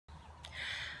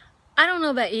I don't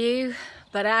know about you,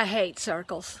 but I hate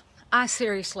circles. I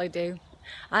seriously do.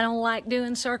 I don't like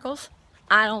doing circles.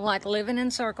 I don't like living in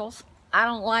circles. I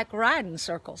don't like riding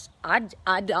circles.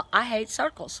 I hate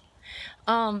circles.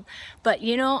 But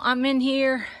you know, I'm in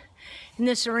here in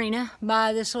this arena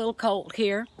by this little colt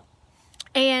here.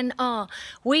 And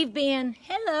we've been,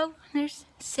 hello, there's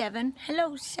Seven.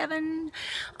 Hello, Seven.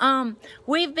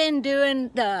 We've been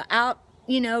doing the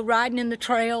riding in the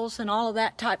trails and all of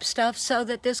that type of stuff so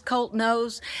that this colt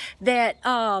knows that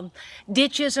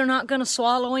ditches are not going to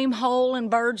swallow him whole and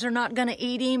birds are not going to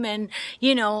eat him, and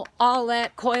all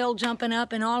that quail jumping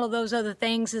up and all of those other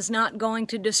things is not going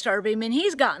to disturb him, and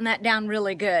he's gotten that down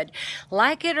really good.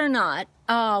 Like it or not,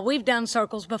 we've done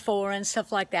circles before and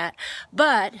stuff like that,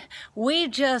 but we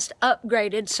just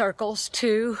upgraded circles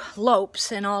to lopes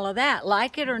and all of that.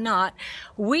 Like it or not,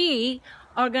 we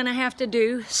are going to have to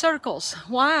do circles.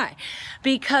 Why?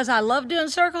 Because I love doing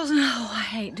circles. No, I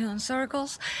hate doing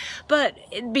circles. But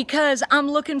because I'm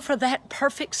looking for that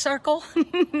perfect circle.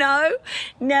 No,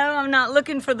 I'm not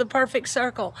looking for the perfect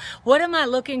circle. What am I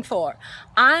looking for?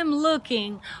 I'm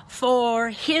looking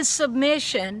for his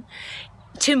submission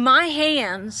to my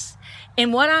hands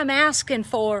and what I'm asking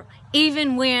for,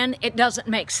 even when it doesn't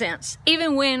make sense.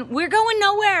 Even when we're going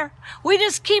nowhere. We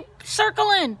just keep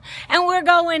circling and we're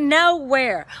going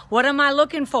nowhere. What am I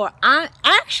looking for?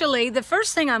 Actually, the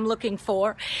first thing I'm looking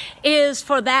for is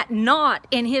for that knot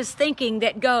in his thinking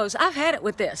that goes, I've had it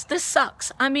with this. This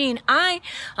sucks. I mean,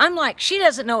 I'm like, she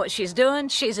doesn't know what she's doing.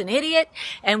 She's an idiot.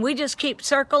 And we just keep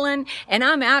circling and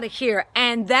I'm out of here.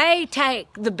 And they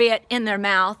take the bit in their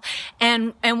mouth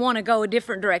and want to go a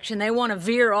different direction. They want to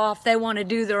veer off. They want to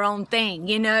do their own thing,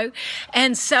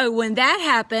 And so when that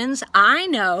happens, I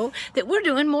know that we're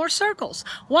doing more circles.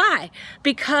 Why?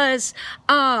 Because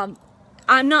I'm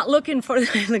not looking for,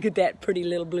 look at that pretty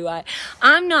little blue eye.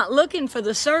 I'm not looking for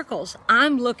the circles.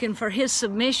 I'm looking for his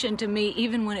submission to me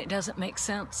even when it doesn't make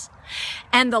sense.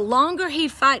 And the longer he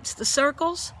fights the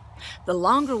circles, the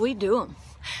longer we do them.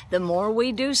 The more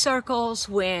we do circles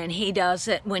when he does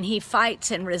it, when he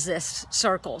fights and resists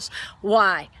circles.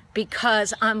 Why?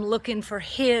 Because I'm looking for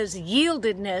his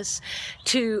yieldedness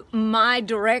to my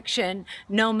direction,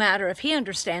 no matter if he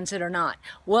understands it or not.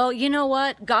 Well, you know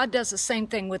what? God does the same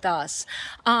thing with us.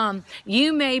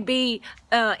 You may be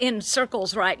in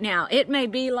circles right now. It may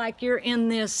be like you're in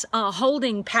this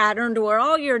holding pattern to where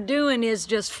all you're doing is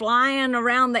just flying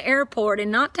around the airport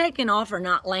and not taking off or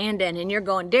not landing. And you're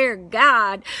going, dear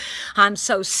God, I'm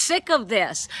so sick of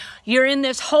this. You're in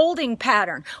this holding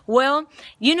pattern. Well,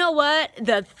 you know what?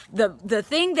 The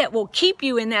thing that will keep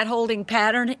you in that holding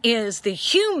pattern is the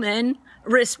human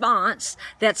response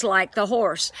that's like the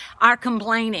horse. Our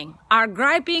complaining, our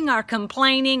griping, our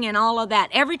complaining, and all of that.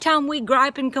 Every time we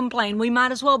gripe and complain, we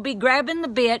might as well be grabbing the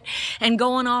bit and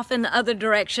going off in the other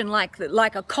direction like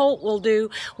a colt will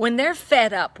do when they're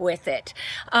fed up with it.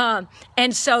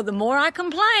 And so the more I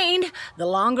complain, the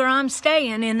longer I'm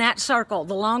staying in that circle,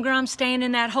 the longer I'm staying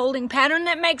in that holding pattern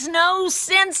that makes no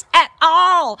sense at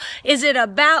all. Is it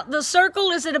about the circle?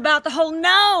 Is it about the whole?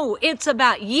 No, it's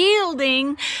about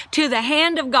yielding to the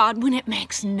hand of God when it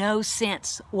makes no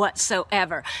sense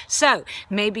whatsoever. So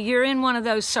maybe you're in one of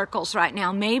those circles right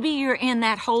now. Maybe you're in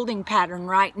that holding pattern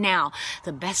right now.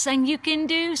 The best thing you can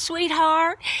do,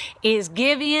 sweetheart, is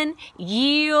give in,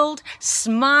 yield,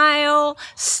 smile,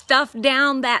 stuff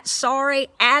down that sorry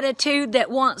attitude that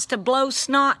wants to blow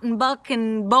snot and buck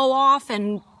and bow off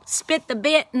and spit the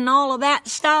bit and all of that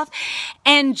stuff,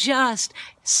 and just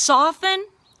soften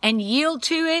and yield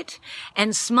to it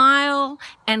and smile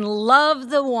and love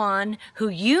the one who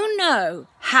you know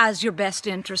has your best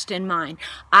interest in mind.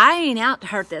 I ain't out to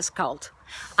hurt this colt.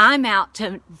 I'm out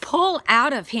to pull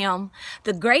out of him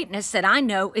the greatness that I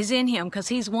know is in him, because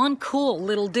he's one cool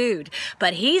little dude.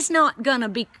 But he's not going to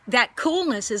be, that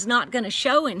coolness is not going to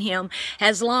show in him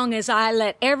as long as I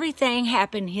let everything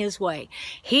happen his way.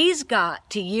 He's got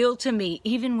to yield to me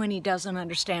even when he doesn't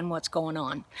understand what's going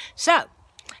on. So,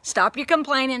 stop your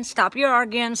complaining, stop your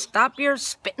arguing, stop your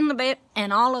spitting the bit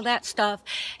and all of that stuff,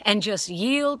 and just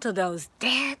yield to those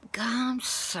dadgum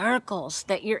circles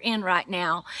that you're in right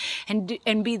now,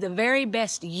 and be the very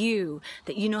best you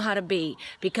that you know how to be.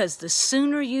 Because the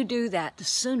sooner you do that, the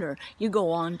sooner you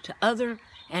go on to other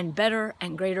and better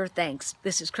and greater things.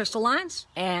 This is Crystal Lyons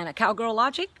and a Cowgirl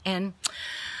Logic, and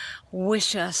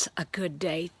wish us a good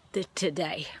day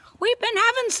today. We've been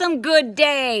having some good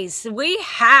days. We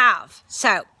have.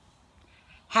 So,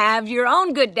 have your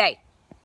own good day.